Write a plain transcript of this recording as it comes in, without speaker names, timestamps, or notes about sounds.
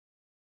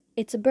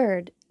It's a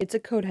bird. It's a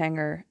coat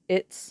hanger.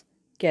 It's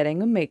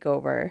getting a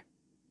makeover.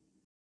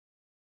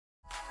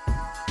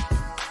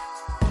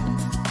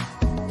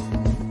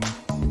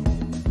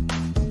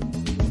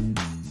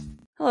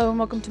 Hello and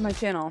welcome to my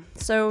channel.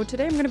 So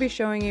today I'm going to be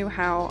showing you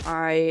how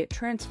I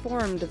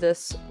transformed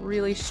this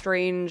really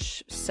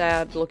strange,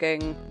 sad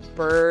looking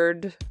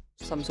bird,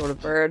 some sort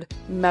of bird,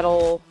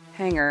 metal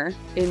hanger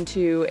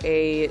into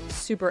a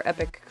super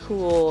epic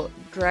cool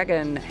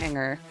dragon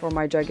hanger for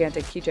my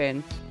gigantic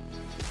keychain.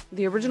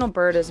 The original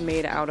bird is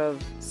made out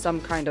of some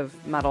kind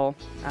of metal.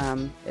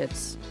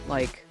 It's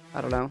like,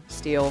 I don't know,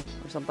 steel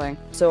or something.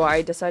 So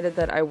I decided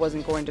that I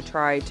wasn't going to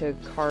try to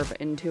carve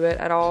into it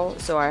at all,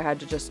 so I had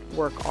to just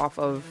work off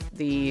of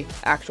the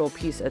actual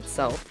piece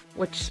itself,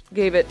 which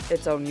gave it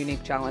its own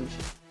unique challenge.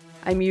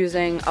 I'm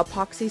using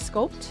Apoxie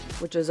Sculpt,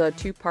 which is a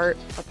 2-part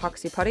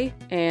epoxy putty,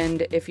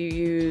 and if you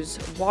use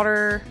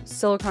water,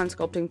 silicone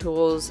sculpting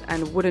tools,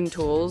 and wooden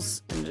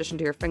tools, in addition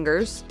to your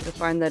fingers, you'll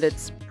find that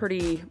it's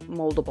pretty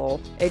moldable.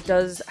 It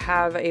does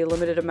have a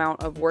limited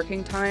amount of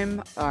working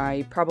time.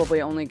 I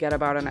probably only get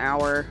about an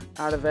hour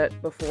out of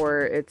it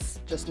before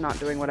it's just not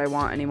doing what I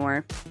want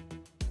anymore.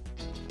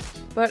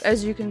 But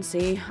as you can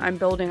see, I'm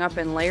building up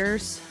in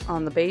layers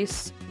on the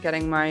base,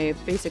 getting my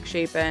basic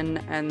shape in,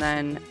 and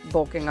then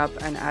bulking up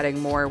and adding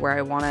more where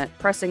I want it,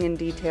 pressing in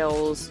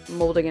details,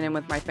 molding it in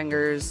with my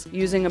fingers,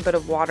 using a bit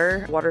of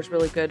water. Water's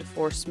really good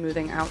for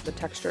smoothing out the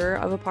texture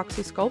of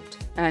Apoxie Sculpt,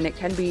 and it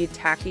can be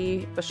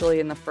tacky, especially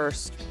in the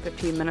first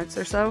 15 minutes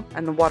or so,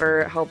 and the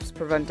water helps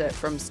prevent it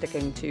from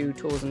sticking to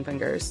tools and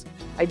fingers.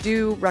 I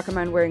do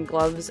recommend wearing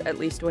gloves, at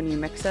least when you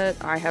mix it.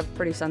 I have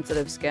pretty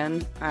sensitive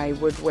skin. I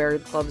would wear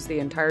gloves the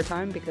entire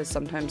time because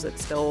sometimes it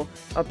still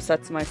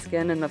upsets my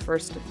skin in the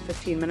first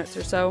 15 minutes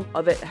or so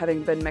of it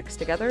having been mixed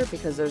together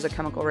because there's a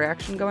chemical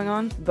reaction going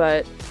on.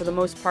 But for the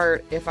most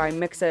part, if I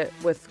mix it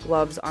with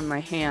gloves on my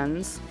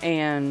hands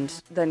and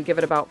then give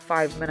it about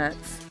 5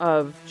 minutes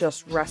of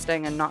just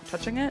resting and not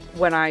touching it,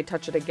 when I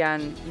touch it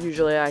again,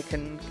 usually I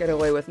can get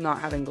away with not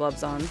having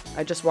gloves on.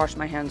 I just wash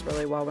my hands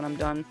really well when I'm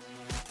done.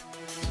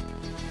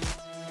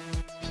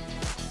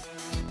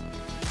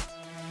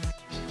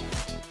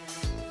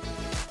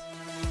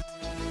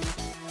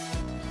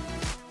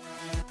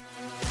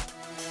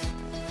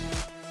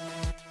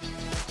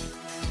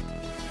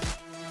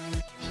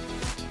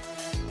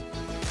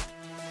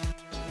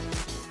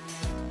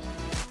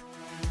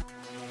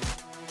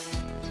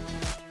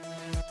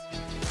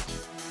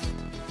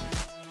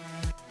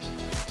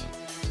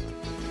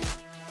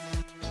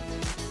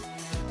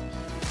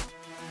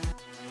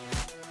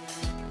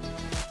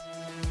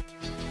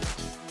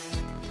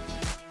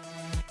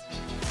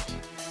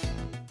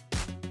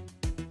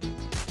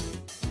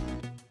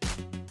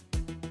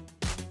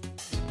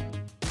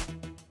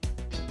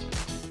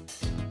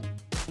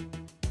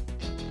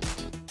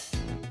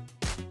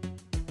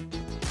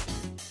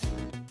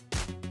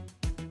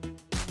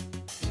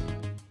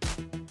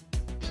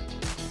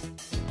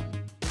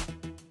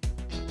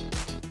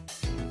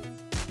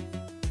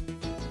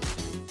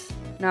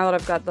 Now that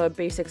I've got the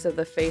basics of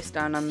the face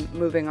done, I'm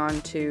moving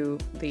on to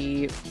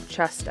the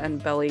chest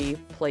and belly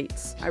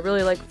plates. I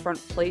really like front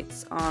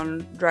plates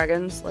on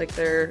dragons, like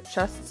their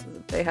chests.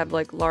 They have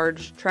like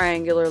large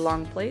triangular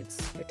long plates.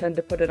 I tend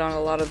to put it on a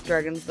lot of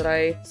dragons that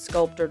I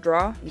sculpt or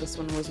draw. This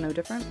one was no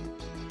different.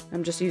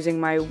 I'm just using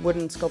my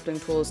wooden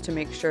sculpting tools to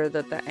make sure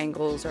that the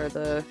angles are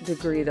the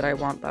degree that I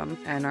want them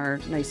and are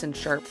nice and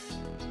sharp.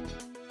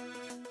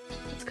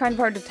 It's kind of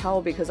hard to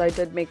tell because I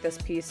did make this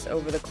piece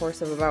over the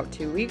course of about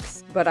 2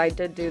 weeks, but I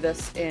did do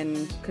this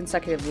in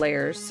consecutive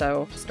layers,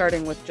 so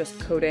starting with just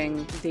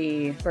coating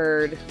the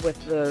bird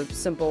with the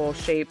simple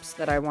shapes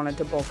that I wanted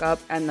to bulk up,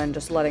 and then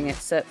just letting it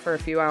sit for a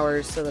few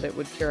hours so that it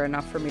would cure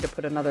enough for me to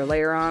put another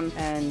layer on,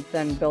 and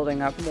then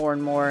building up more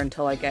and more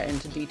until I get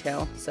into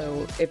detail.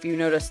 So if you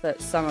notice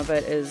that some of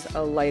it is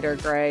a lighter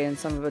gray and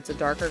some of it's a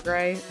darker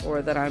gray,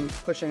 or that I'm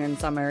pushing in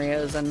some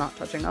areas and not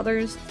touching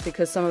others,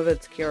 because some of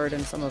it's cured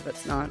and some of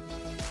it's not.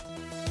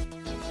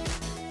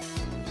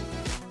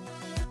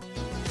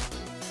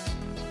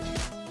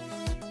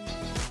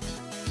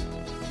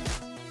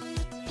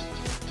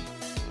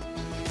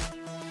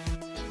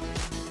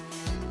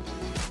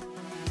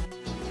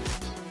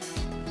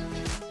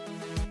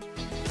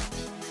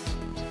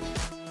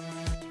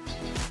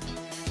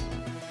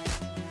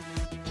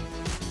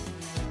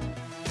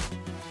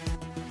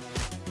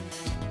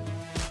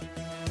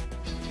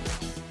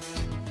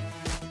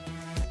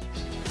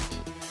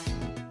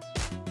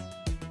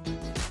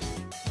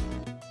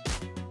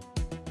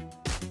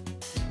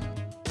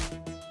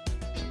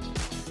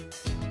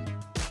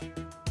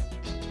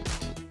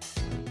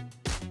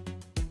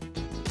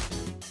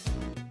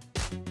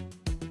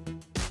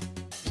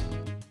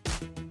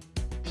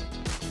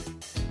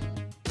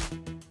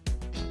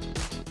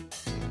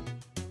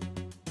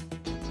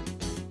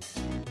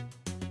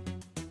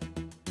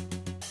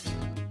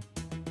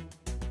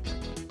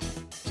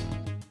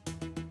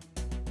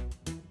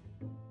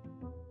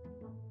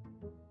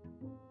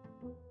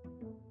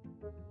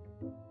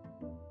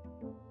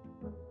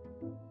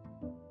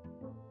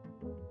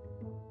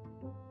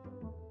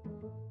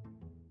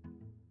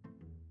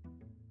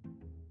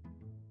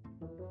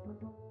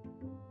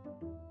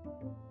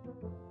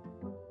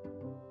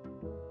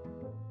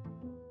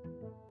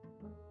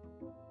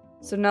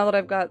 So now that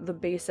I've got the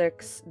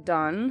basics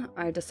done,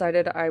 I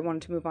decided I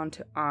wanted to move on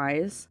to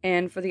eyes.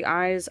 And for the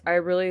eyes, I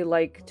really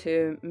like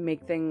to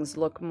make things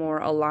look more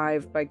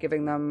alive by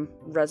giving them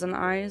resin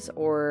eyes,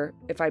 or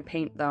if I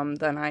paint them,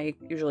 then I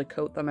usually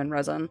coat them in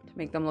resin to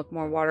make them look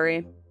more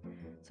watery.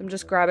 So I'm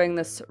just grabbing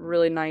this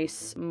really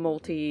nice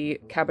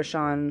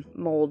multi-cabochon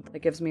mold that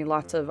gives me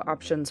lots of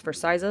options for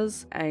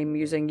sizes. I'm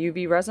using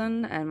UV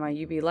resin and my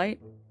UV light.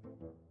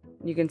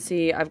 You can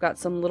see I've got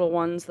some little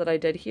ones that I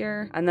did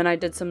here, and then I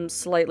did some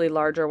slightly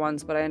larger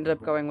ones, but I ended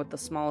up going with the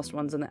smallest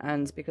ones in the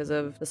ends because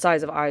of the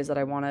size of eyes that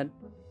I wanted.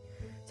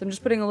 So I'm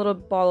just putting a little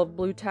ball of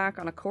blue tack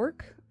on a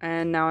cork,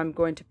 and now I'm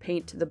going to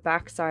paint the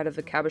back side of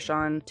the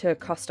cabochon to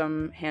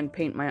custom hand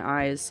paint my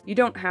eyes. You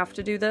don't have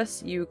to do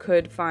this. You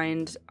could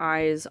find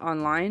eyes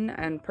online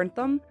and print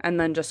them, and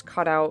then just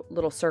cut out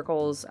little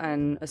circles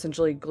and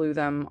essentially glue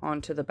them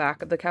onto the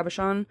back of the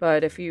cabochon.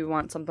 But if you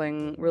want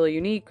something really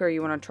unique or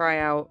you want to try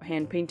out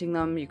hand painting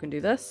them, you can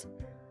do this.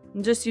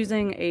 I'm just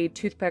using a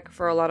toothpick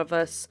for a lot of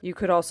this. You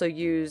could also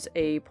use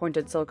a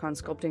pointed silicone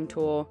sculpting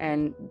tool,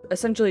 and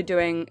essentially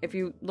doing, if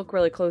you look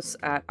really close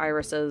at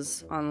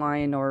irises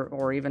online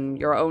or even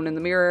your own in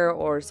the mirror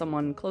or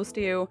someone close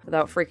to you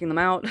without freaking them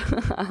out,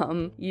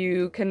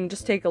 you can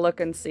just take a look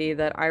and see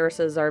that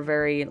irises are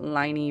very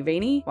liney,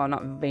 veiny. Well,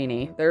 not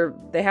veiny.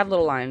 They have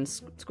little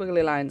lines,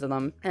 squiggly lines in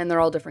them, and they're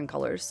all different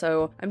colors.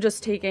 So I'm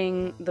just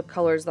taking the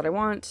colors that I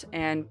want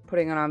and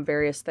putting it on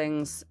various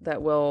things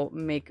that will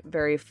make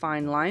very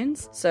fine lines.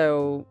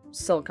 So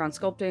silicone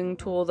sculpting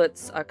tool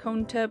that's a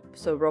cone tip,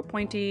 so real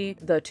pointy,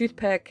 the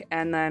toothpick,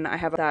 and then I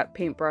have that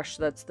paintbrush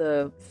that's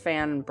the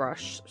fan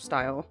brush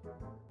style.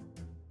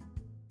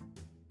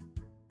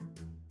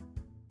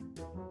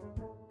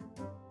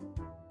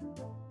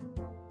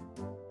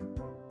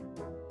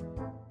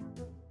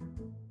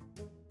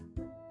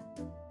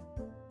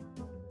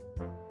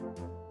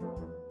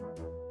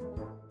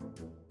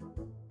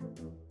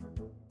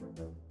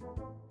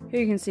 Here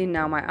you can see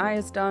now my eye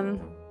is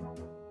done.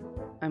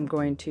 I'm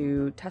going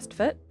to test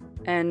fit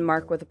and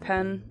mark with a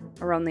pen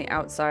around the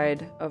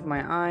outside of my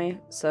eye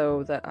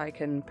so that I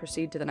can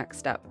proceed to the next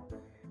step.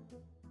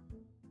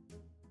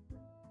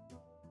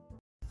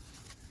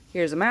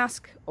 Here's a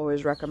mask.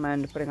 Always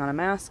recommend putting on a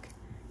mask.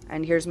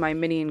 And here's my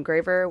mini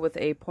engraver with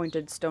a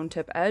pointed stone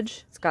tip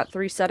edge. It's got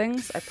 3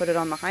 settings. I put it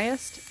on the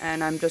highest,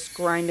 and I'm just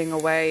grinding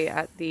away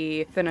at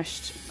the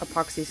finished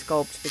Apoxie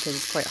Sculpt because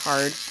it's quite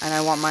hard. And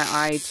I want my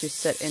eye to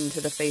sit into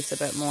the face a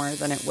bit more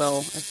than it will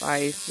if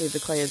I leave the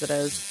clay as it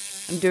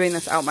is. I'm doing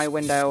this out my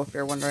window if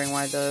you're wondering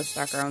why the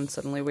background's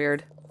suddenly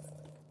weird.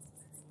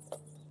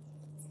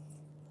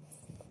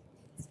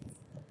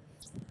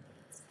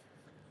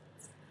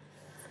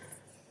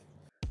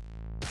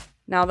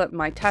 Now that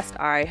my test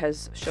eye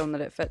has shown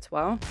that it fits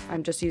well,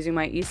 I'm just using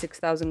my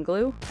E6000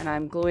 glue, and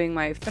I'm gluing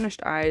my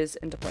finished eyes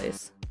into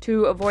place.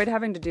 To avoid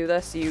having to do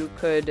this, you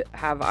could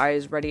have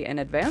eyes ready in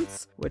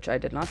advance, which I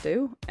did not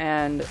do,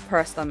 and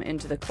press them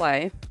into the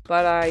clay,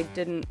 but I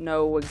didn't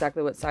know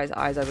exactly what size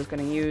eyes I was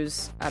going to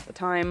use at the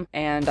time,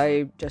 and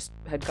I just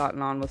had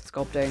gotten on with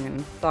sculpting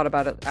and thought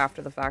about it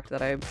after the fact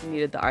that I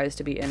needed the eyes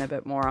to be in a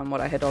bit more on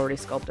what I had already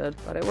sculpted.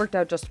 But it worked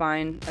out just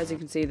fine. As you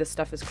can see, this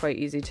stuff is quite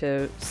easy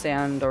to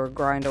sand or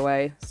grind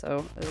away,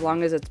 so as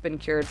long as it's been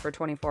cured for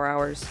 24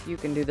 hours, you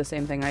can do the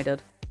same thing I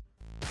did.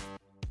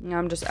 Now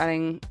I'm just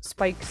adding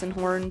spikes and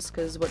horns,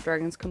 because what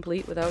dragon's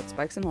complete without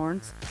spikes and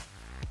horns?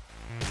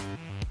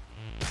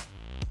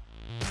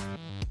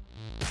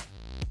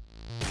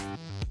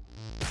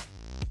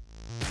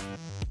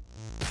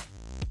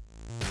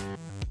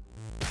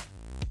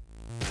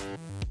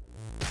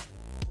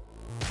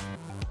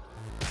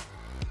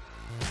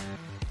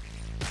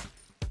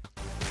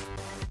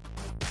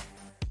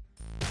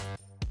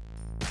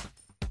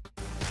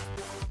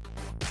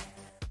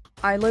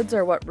 Eyelids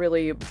are what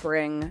really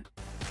bring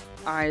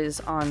eyes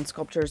on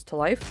sculptures to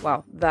life.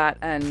 Wow, that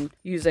and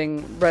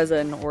using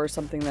resin or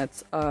something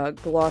that's a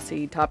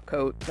glossy top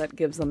coat that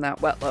gives them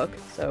that wet look.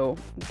 So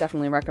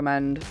definitely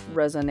recommend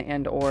resin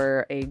and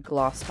or a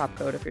gloss top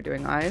coat if you're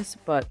doing eyes.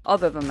 But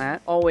other than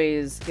that,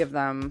 always give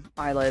them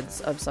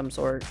eyelids of some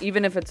sort.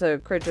 Even if it's a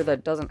creature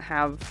that doesn't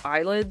have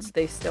eyelids,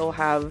 they still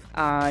have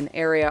an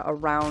area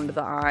around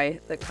the eye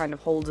that kind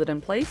of holds it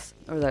in place,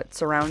 or that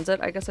surrounds it,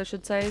 I guess I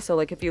should say. So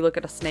like if you look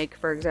at a snake,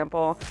 for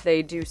example,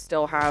 they do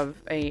still have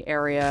an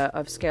area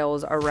of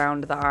scales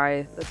around the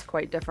eye that's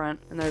quite different.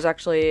 And there's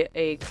actually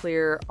a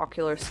clear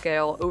ocular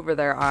scale over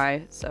their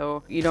eye,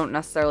 so you don't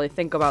necessarily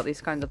think about these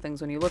kinds of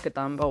things when you look at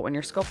them, but when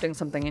you're sculpting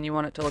something and you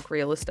want it to look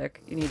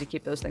realistic, you need to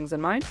keep those things in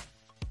mind.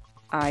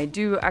 I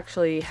do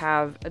actually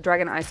have a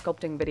dragon eye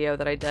sculpting video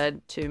that I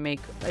did to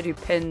make, I do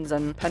pins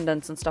and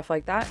pendants and stuff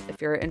like that.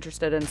 If you're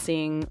interested in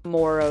seeing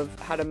more of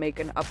how to make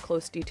an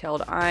up-close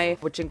detailed eye,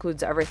 which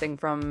includes everything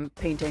from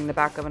painting the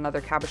back of another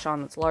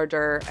cabochon that's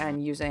larger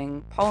and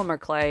using polymer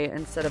clay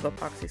instead of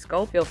Apoxie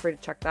Sculpt, feel free to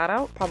check that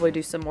out. Probably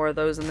do some more of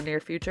those in the near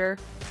future.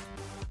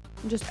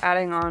 I'm just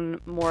adding on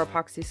more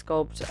Apoxie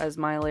Sculpt as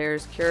my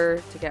layers cure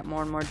to get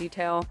more and more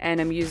detail, and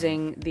I'm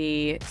using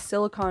the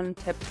silicone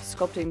tipped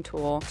sculpting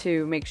tool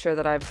to make sure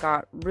that I've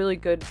got really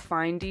good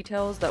fine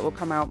details that will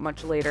come out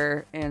much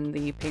later in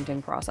the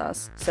painting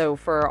process. So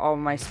for all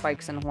my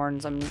spikes and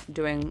horns, I'm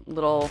doing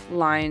little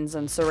lines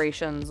and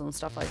serrations and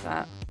stuff like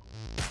that.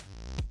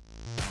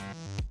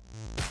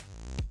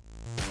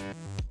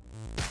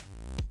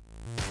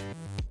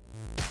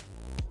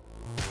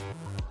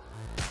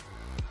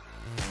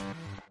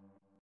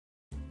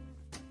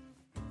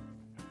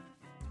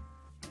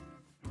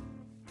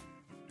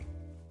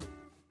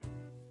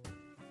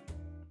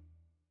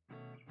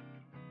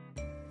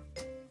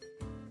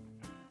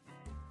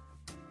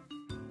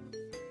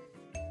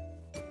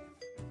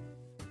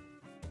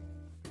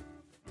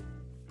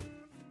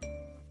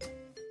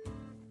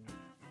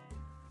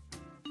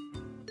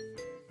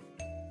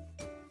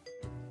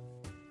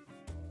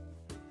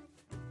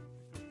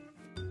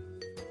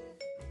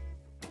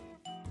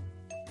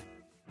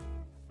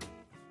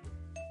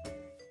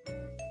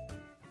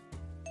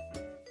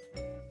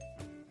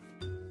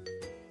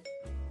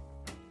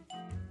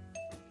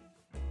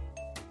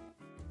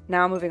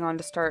 Now moving on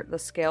to start the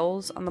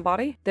scales on the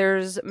body.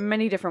 There's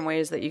many different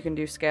ways that you can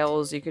do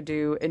scales. You could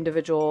do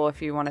individual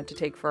if you want it to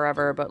take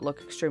forever but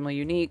look extremely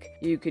unique.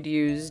 You could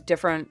use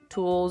different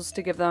tools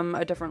to give them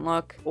a different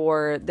look,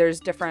 or there's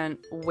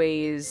different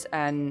ways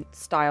and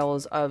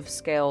styles of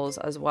scales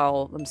as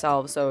well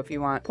themselves. So if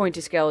you want pointy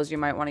scales, you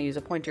might want to use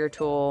a pointier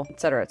tool,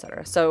 etc.,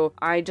 etc. So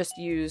I just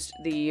used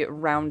the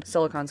round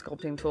silicone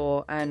sculpting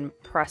tool and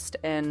pressed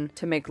in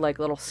to make like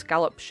little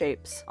scallop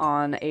shapes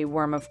on a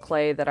worm of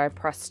clay that I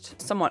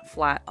pressed somewhat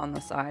flat on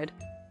the side.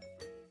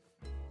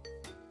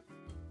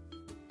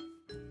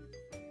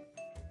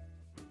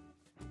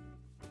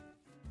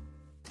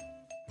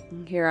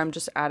 Here I'm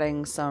just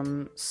adding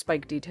some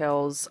spike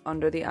details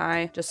under the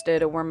eye. Just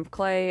did a worm of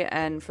clay,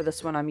 and for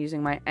this one I'm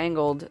using my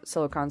angled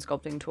silicone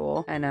sculpting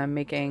tool, and I'm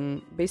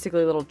making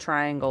basically little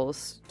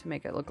triangles to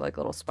make it look like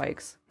little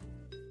spikes.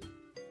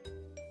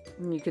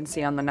 And you can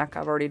see on the neck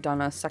I've already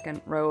done a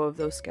second row of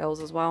those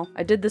scales as well.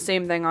 I did the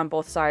same thing on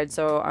both sides,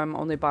 so I'm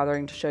only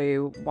bothering to show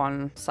you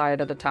one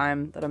side at a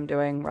time that I'm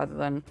doing rather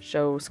than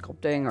show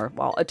sculpting, or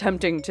well,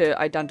 attempting to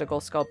identical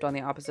sculpt on the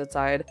opposite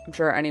side. I'm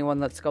sure anyone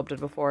that's sculpted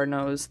before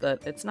knows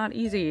that it's not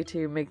easy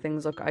to make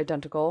things look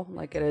identical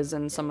like it is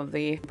in some of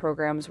the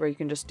programs where you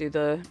can just do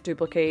the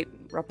duplicate,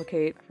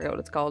 replicate, I forget what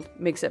it's called,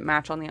 makes it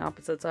match on the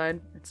opposite side.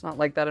 It's not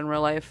like that in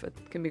real life. It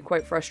can be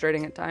quite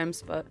frustrating at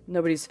times, but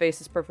nobody's face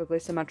is perfectly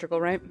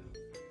symmetrical, right?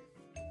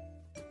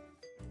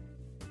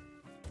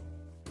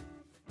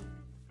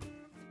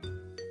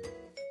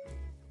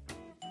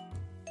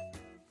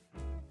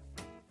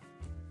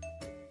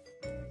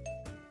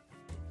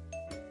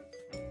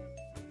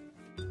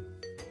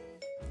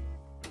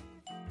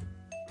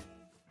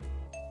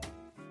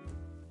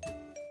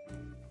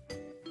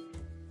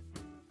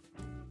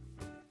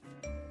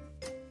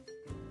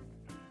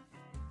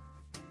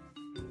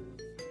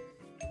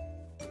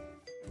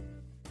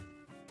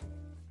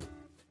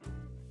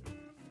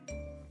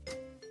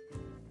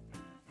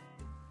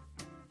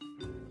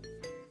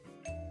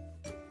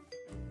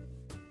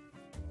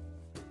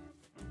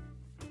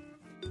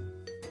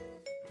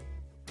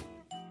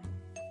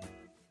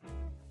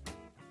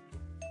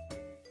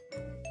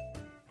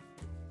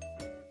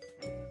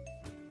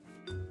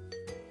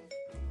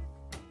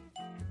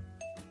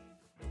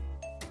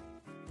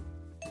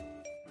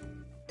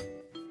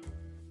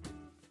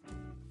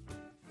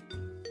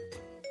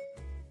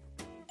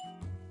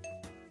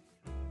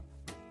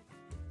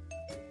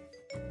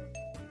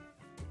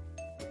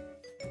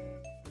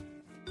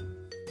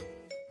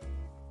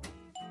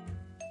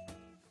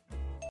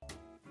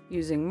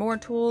 Using more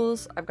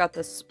tools, I've got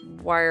this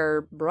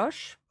wire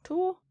brush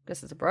tool, I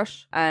guess it's a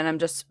brush, and I'm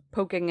just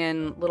poking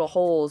in little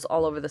holes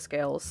all over the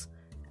scales,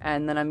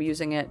 and then I'm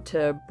using it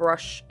to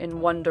brush in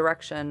one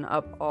direction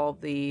up all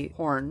the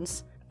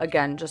horns.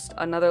 Again, just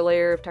another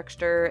layer of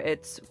texture.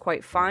 It's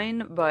quite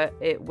fine, but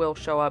it will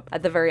show up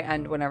at the very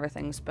end when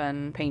everything's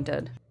been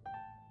painted.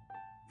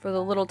 For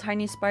the little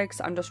tiny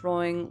spikes, I'm just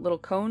rolling little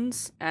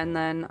cones, and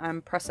then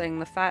I'm pressing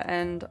the fat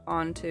end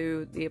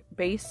onto the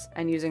base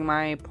and using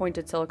my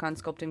pointed silicone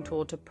sculpting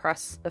tool to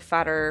press the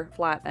fatter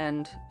flat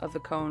end of the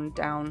cone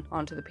down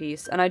onto the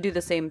piece. And I do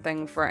the same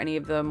thing for any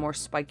of the more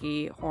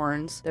spiky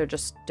horns. They're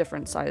just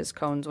different size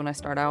cones when I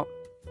start out.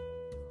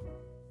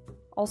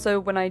 Also,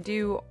 when I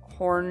do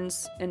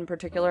horns in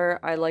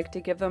particular, I like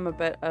to give them a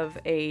bit of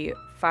a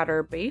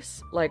fatter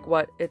base, like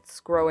what it's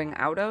growing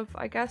out of,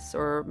 I guess,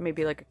 or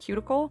maybe like a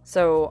cuticle.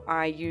 So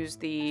I use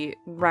the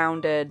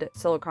rounded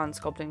silicone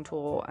sculpting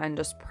tool and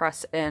just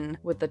press in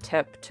with the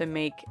tip to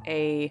make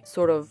a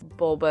sort of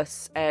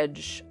bulbous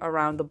edge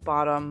around the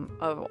bottom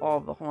of all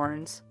of the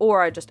horns.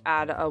 Or I just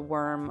add a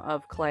worm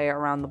of clay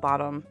around the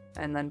bottom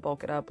and then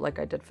bulk it up like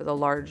I did for the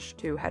large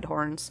two head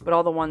horns. But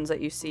all the ones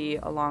that you see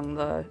along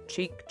the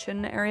cheek,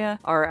 chin area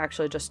are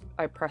actually just,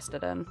 I pressed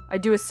it in. I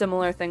do a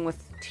similar thing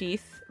with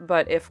teeth,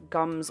 but if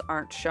gums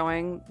aren't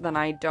showing, then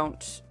I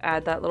don't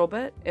add that little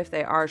bit. If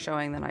they are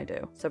showing, then I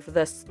do. So for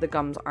this, the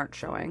gums aren't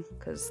showing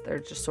because they're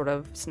just sort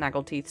of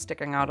snaggle teeth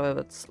sticking out of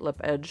its lip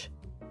edge.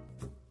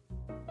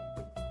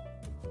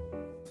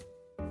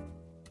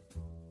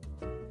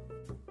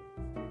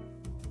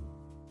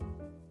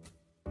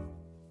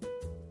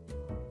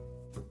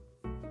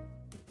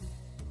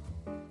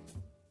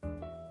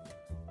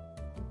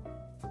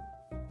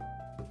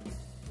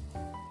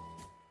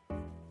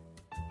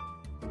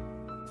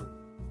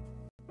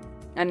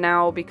 And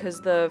now,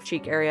 because the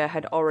cheek area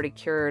had already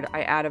cured,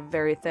 I add a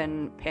very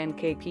thin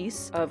pancake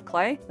piece of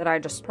clay that I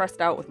just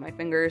pressed out with my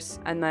fingers,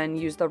 and then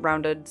use the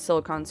rounded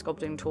silicone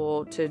sculpting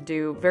tool to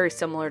do very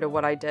similar to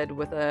what I did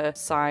with the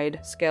side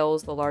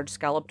scales, the large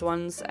scalloped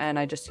ones, and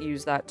I just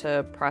use that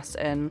to press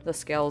in the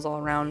scales all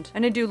around.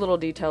 And I do little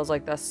details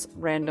like this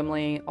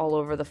randomly all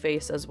over the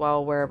face as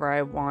well, wherever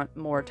I want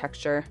more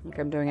texture. Like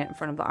I'm doing it in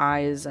front of the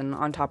eyes and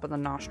on top of the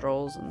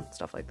nostrils and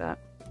stuff like that.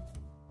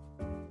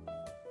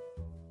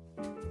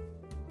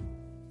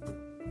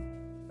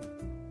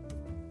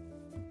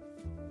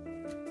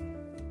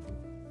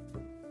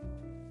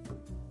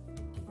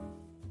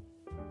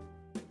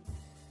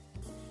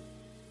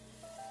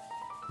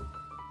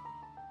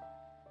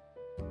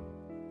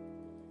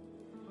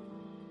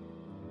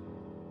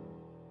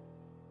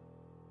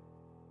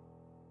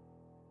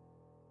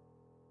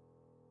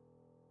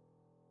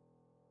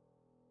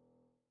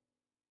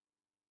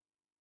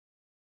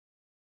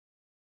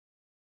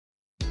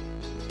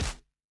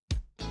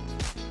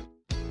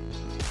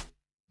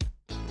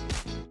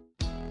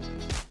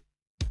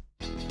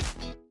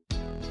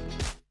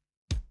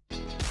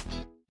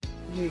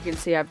 You can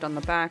see I've done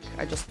the back.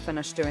 I just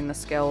finished doing the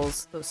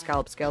scales, those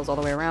scallop scales all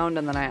the way around,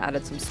 and then I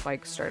added some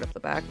spikes straight up the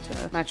back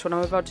to match what I'm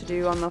about to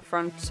do on the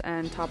front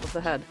and top of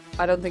the head.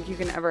 I don't think you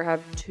can ever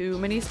have too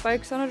many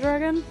spikes on a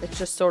dragon. It's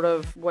just sort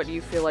of what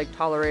you feel like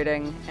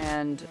tolerating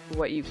and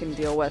what you can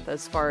deal with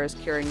as far as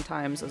curing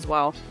times as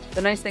well.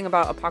 The nice thing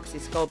about Apoxie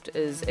Sculpt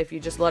is if you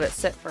just let it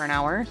sit for an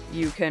hour,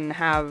 you can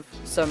have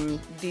some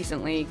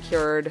decently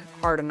cured,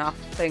 hard enough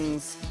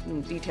things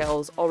and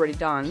details already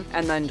done,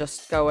 and then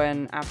just go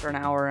in after an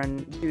hour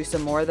and do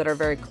some more that are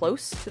very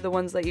close to the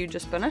ones that you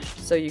just finished.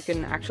 So you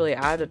can actually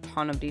add a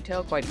ton of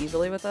detail quite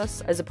easily with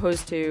this, as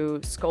opposed to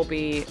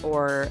Sculpey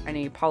or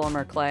any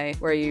polymer clay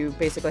where you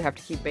basically have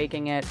to keep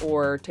baking it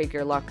or take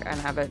your luck and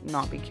have it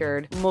not be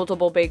cured.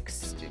 Multiple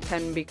bakes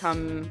can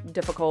become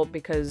difficult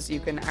because you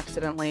can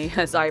accidentally,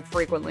 as I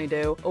frequently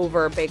do,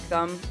 over bake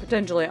them,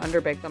 potentially under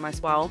bake them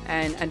as well,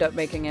 and end up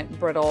making it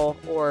brittle,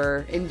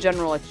 or in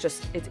general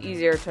it's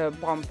easier to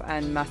bump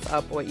and mess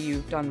up what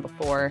you've done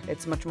before.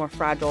 It's much more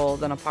fragile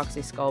than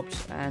Apoxie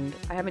Sculpt, and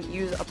I haven't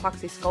used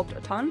Apoxie Sculpt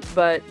a ton,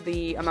 but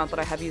the amount that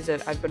I have used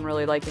it, I've been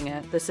really liking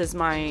it. This is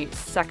my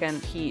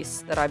second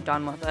piece that I've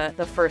done with it.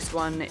 The first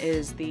one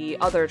is the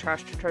other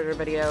Trash to Treasure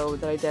video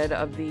that I did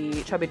of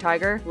the chubby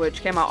tiger,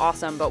 which came out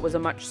awesome, but was a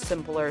much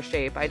simpler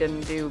shape. I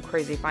didn't do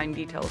crazy fine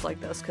details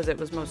like this because it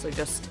was mostly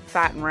just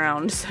fat and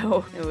round,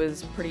 so it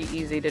was pretty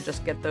easy to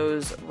just get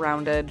those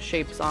rounded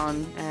shapes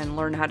on and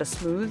learn how to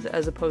smooth,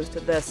 as opposed to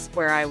this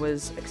where I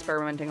was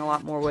experimenting a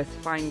lot more with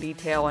fine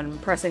detail and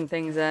pressing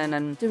things in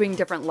and doing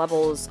different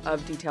levels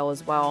of detail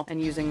as well,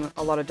 and using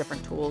a lot of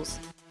different tools.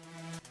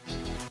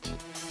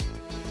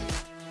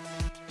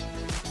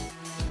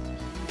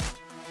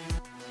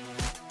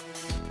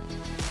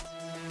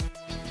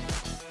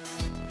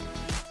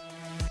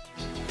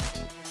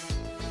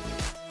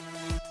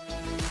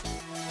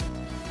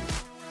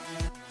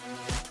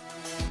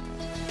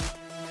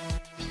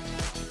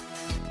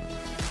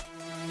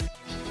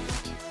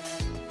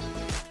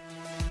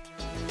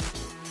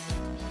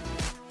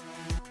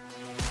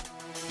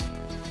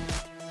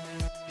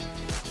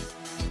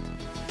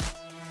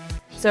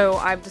 So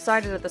I've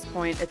decided at this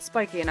point it's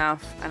spiky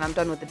enough and I'm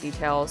done with the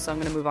details, so I'm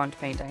going to move on to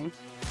painting.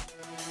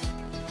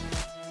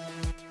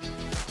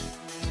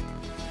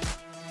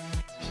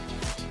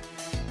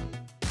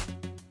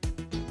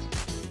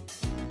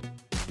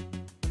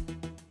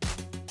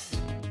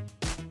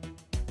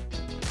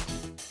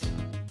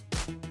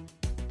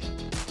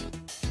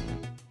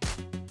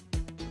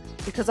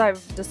 Because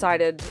I've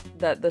decided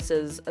that this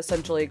is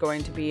essentially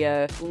going to be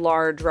a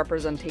large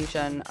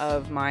representation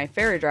of my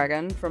fairy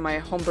dragon from my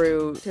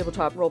homebrew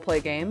tabletop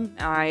roleplay game,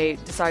 I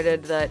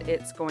decided that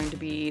it's going to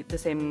be the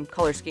same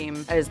color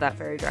scheme as that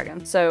fairy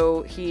dragon.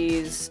 So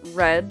he's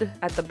red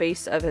at the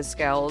base of his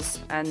scales,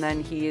 and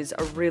then he's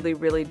a really,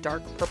 really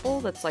dark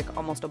purple that's like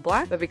almost a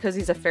black. But because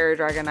he's a fairy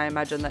dragon, I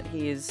imagine that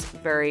he's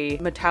very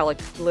metallic,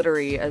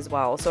 glittery as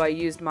well. So I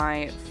used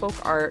my Folk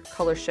Art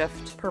Color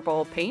Shift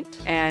purple paint,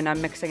 and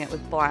I'm mixing it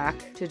with black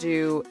to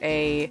do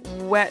a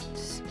wet,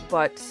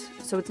 but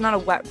so it's not a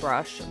wet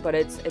brush, but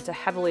it's a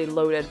heavily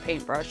loaded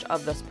paintbrush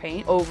of this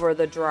paint over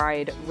the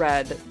dried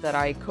red that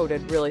I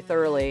coated really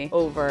thoroughly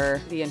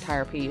over the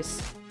entire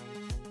piece.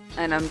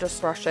 and I'm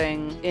just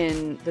brushing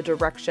in the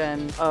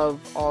direction of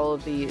all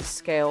of the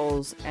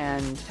scales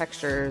and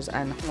textures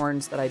and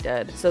horns that I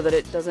did so that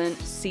it doesn't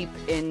seep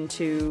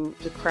into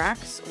the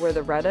cracks where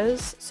the red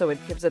is, so it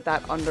gives it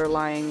that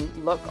underlying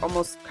look,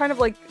 almost kind of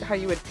like how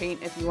you would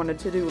paint if you wanted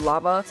to do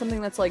lava,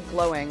 something that's like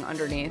glowing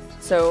underneath.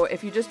 So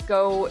if you just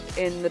go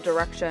in the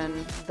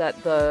direction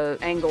that the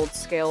angled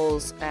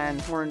scales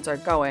and horns are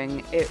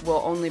going, it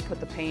will only put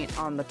the paint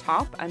on the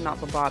top and not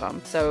the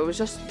bottom. So it was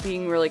just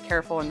being really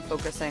careful and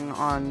focusing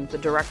on the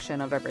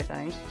direction of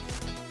everything.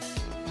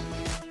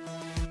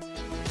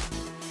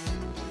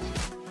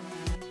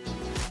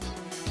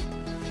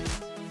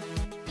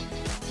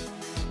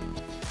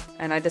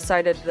 And I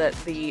decided that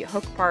the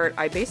hook part,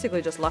 I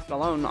basically just left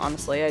alone,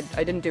 honestly. I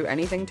didn't do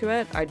anything to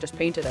it, I just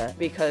painted it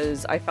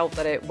because I felt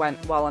that it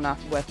went well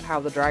enough with how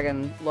the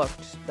dragon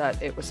looked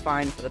that it was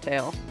fine for the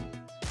tail.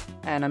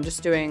 And I'm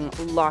just doing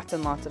lots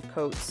and lots of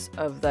coats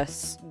of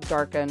this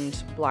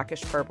darkened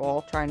blackish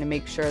purple, trying to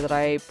make sure that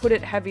I put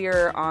it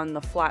heavier on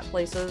the flat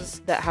places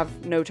that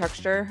have no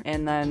texture,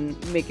 and then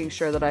making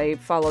sure that I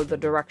follow the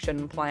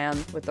direction plan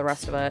with the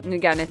rest of it. And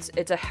again,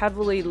 it's a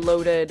heavily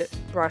loaded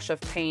brush of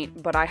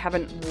paint, but I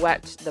haven't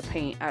wet the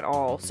paint at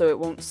all, so it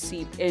won't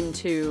seep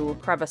into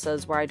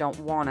crevices where I don't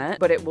want it,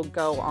 but it will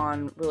go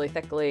on really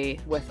thickly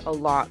with a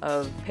lot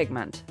of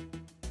pigment.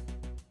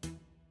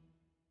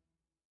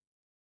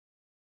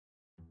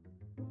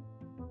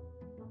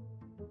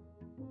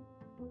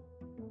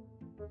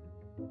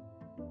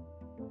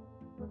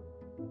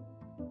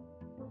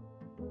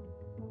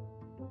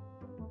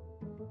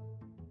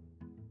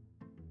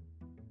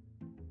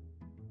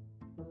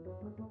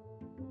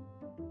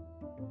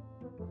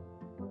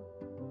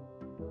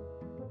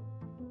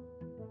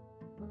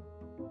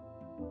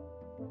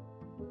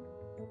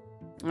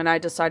 And I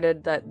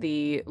decided that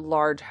the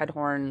large head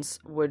horns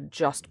would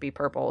just be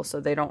purple, so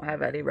they don't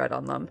have any red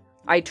on them.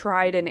 I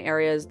tried in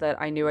areas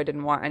that I knew I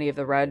didn't want any of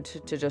the red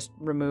to just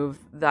remove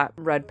that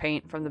red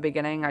paint from the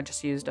beginning. I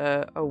just used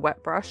a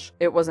wet brush.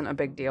 It wasn't a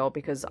big deal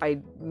because I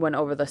went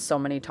over this so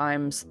many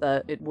times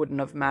that it wouldn't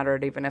have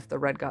mattered even if the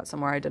red got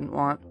somewhere I didn't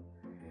want.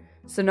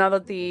 So now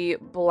that the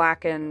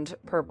blackened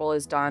purple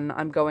is done,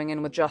 I'm going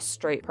in with just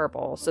straight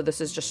purple. So this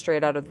is just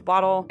straight out of the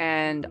bottle,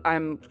 and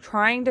I'm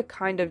trying to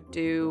kind of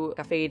do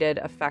a faded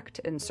effect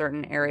in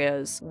certain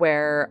areas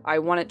where I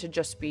want it to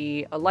just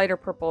be a lighter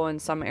purple in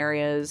some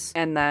areas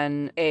and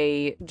then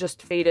a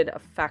just faded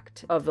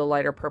effect of the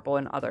lighter purple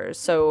in others.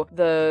 So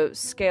the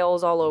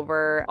scales all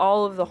over,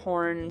 all of the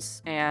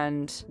horns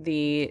and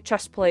the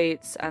chest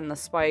plates and the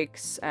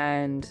spikes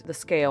and the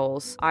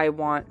scales, I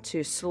want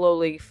to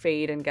slowly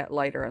fade and get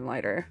lighter and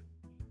lighter.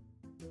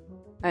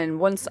 And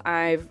once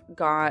I've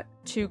got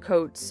 2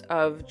 coats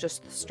of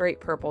just straight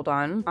purple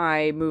done,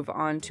 I move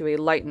on to a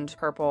lightened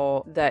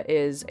purple that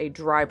is a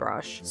dry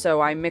brush.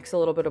 So I mix a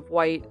little bit of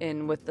white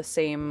in with the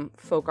same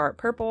folk art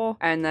purple,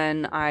 and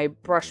then I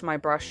brush my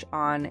brush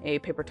on a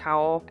paper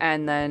towel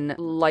and then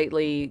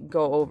lightly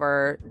go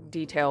over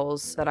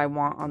details that I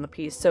want on the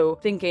piece. So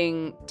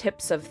thinking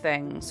tips of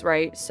things,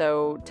 right?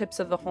 So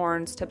tips of the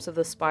horns, tips of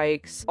the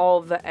spikes, all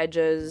of the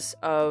edges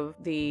of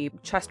the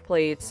chest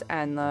plates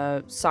and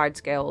the side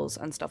scales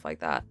and stuff like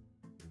that.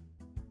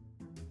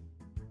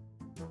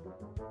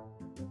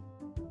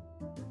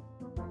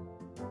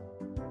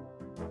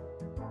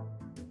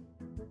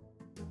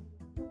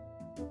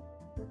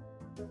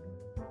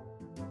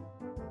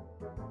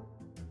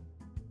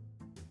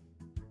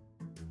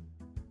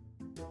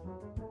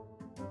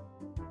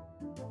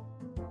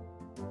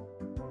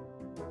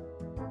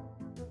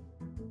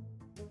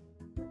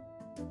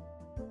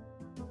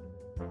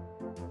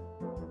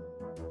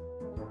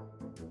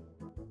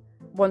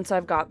 Once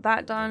I've got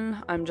that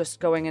done, I'm just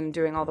going in and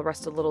doing all the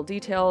rest of the little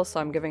details. So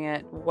I'm giving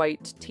it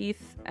white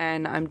teeth,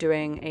 and I'm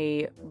doing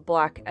a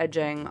black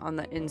edging on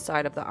the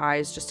inside of the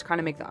eyes just to kind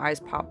of make the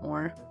eyes pop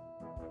more.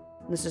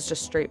 This is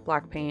just straight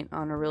black paint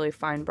on a really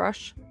fine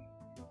brush.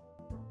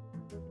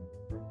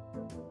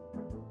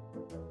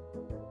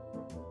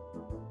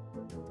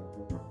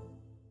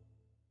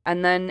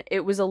 And then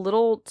it was a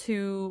little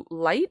too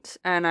light,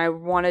 and I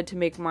wanted to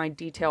make my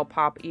detail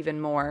pop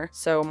even more.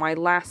 So my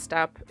last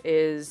step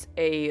is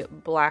a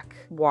black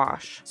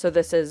wash. So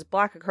this is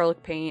black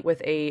acrylic paint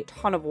with a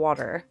ton of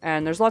water.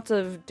 And there's lots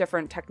of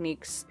different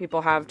techniques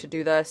people have to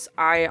do this.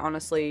 I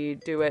honestly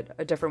do it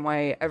a different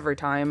way every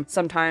time.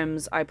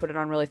 Sometimes I put it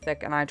on really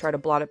thick and I try to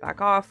blot it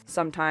back off.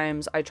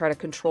 Sometimes I try to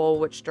control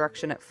which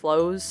direction it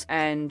flows,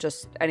 and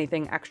just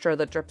anything extra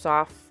that drips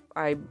off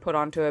I put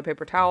onto a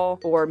paper towel,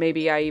 or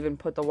maybe I even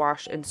put the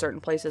wash in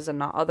certain places and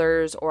not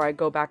others, or I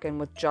go back in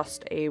with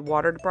just a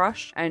watered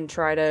brush and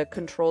try to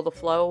control the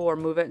flow or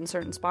move it in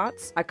certain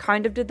spots. I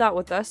kind of did that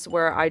with this,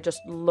 where I just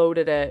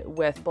loaded it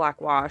with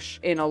black wash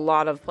in a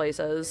lot of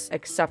places,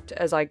 except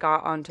as I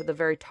got onto the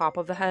very top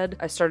of the head,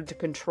 I started to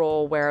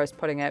control where I was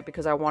putting it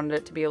because I wanted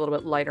it to be a little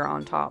bit lighter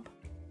on top.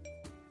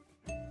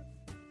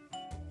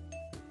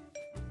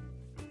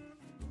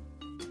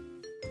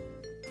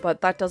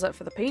 But that does it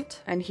for the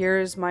paint, and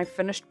here's my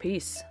finished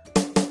piece.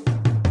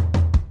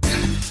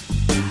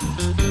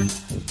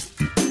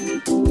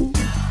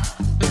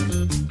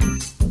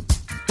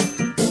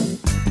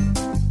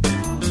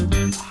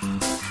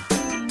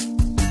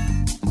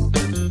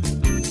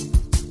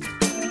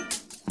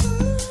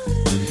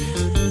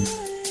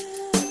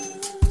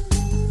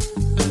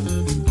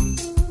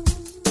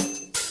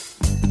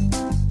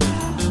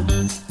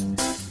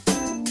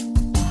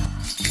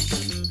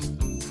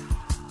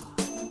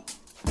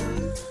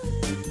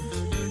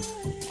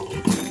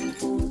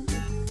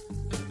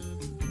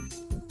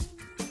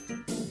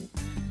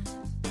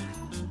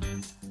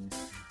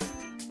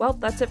 well,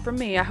 that's it from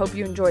me. I hope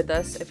you enjoyed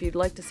this. If you'd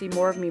like to see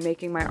more of me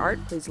making my art,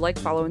 please like,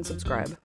 follow, and subscribe.